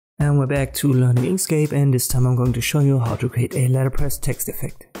And we're back to learning Inkscape, and this time I'm going to show you how to create a letterpress text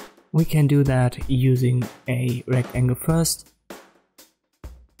effect. We can do that using a rectangle first.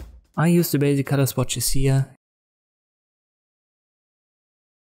 I use the basic color swatches here.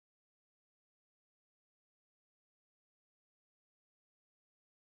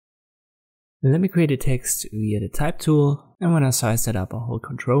 Let me create a text via the type tool, and when I size that up, I'll hold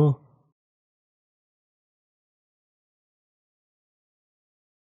Ctrl.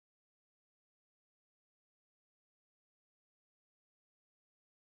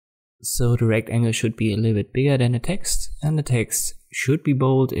 So the rectangle should be a little bit bigger than the text, and the text should be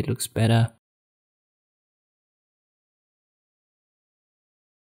bold, it looks better.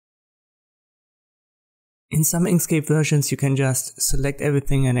 In some Inkscape versions you can just select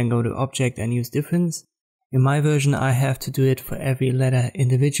everything and then go to Object and use Difference. In my version I have to do it for every letter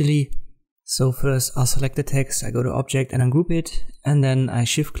individually. So first I'll select the text, I go to Object and ungroup it, and then I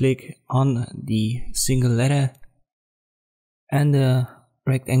shift click on the single letter and the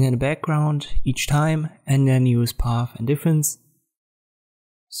rectangle in the background each time, and then use Path and Difference.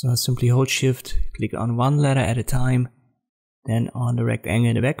 So simply hold Shift, click on one letter at a time, then on the rectangle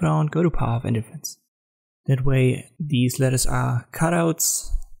in the background, go to Path and Difference. That way these letters are cutouts,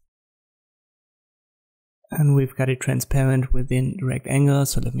 and we've got it transparent within the rectangle.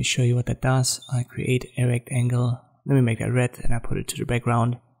 So let me show you what that does. I create a rectangle, let me make that red, and I put it to the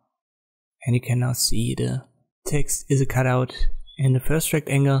background, and you can now see the text is a cutout in the first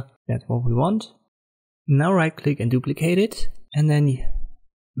rectangle. That's what we want. Now right click and duplicate it, and then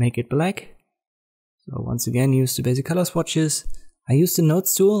make it black. So once again use the basic color swatches. I use the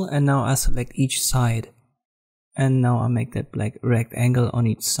nodes tool, and now I select each side, and now I make that black rectangle on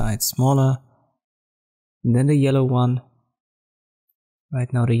each side smaller. And then the yellow one.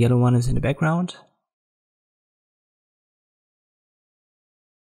 Right now the yellow one is in the background.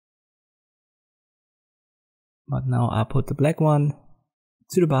 But now I put the black one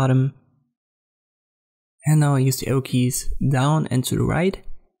to the bottom, and now I use the arrow keys down and to the right.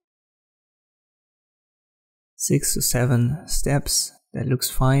 6 to 7 steps, that looks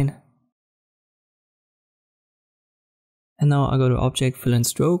fine. And now I go to Object, Fill and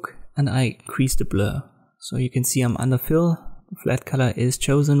Stroke, and I increase the blur. So you can see I'm under fill, the flat color is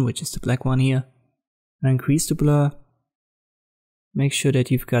chosen, which is the black one here. And I increase the blur. Make sure that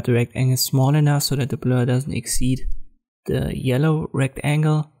you've got the rectangle small enough so that the blur doesn't exceed the yellow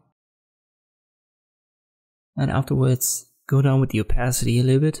rectangle. And afterwards go down with the opacity a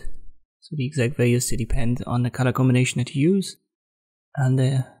little bit. So the exact values to depend on the color combination that you use and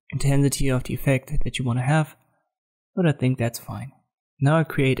the intensity of the effect that you want to have. But I think that's fine. Now I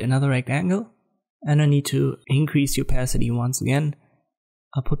create another rectangle, and I need to increase the opacity once again.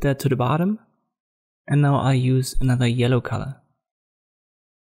 I'll put that to the bottom, and now I use another yellow color.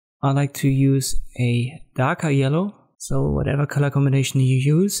 I like to use a darker yellow, so whatever color combination you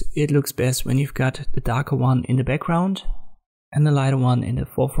use, it looks best when you've got the darker one in the background and the lighter one in the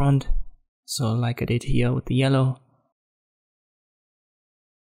forefront. So like I did here with the yellow.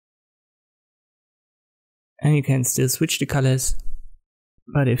 And you can still switch the colors,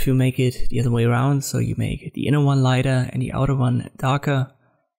 but if you make it the other way around, so you make the inner one lighter and the outer one darker,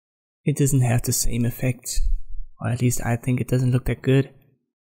 it doesn't have the same effect, or at least I think it doesn't look that good.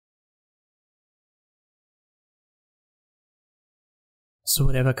 So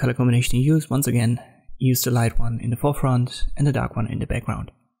whatever color combination you use, once again, use the light one in the forefront and the dark one in the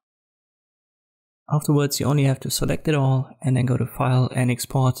background. Afterwards you only have to select it all and then go to File and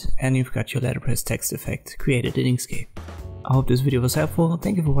Export, and you've got your letterpress text effect created in Inkscape. I hope this video was helpful,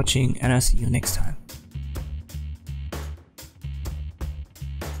 thank you for watching, and I'll see you next time.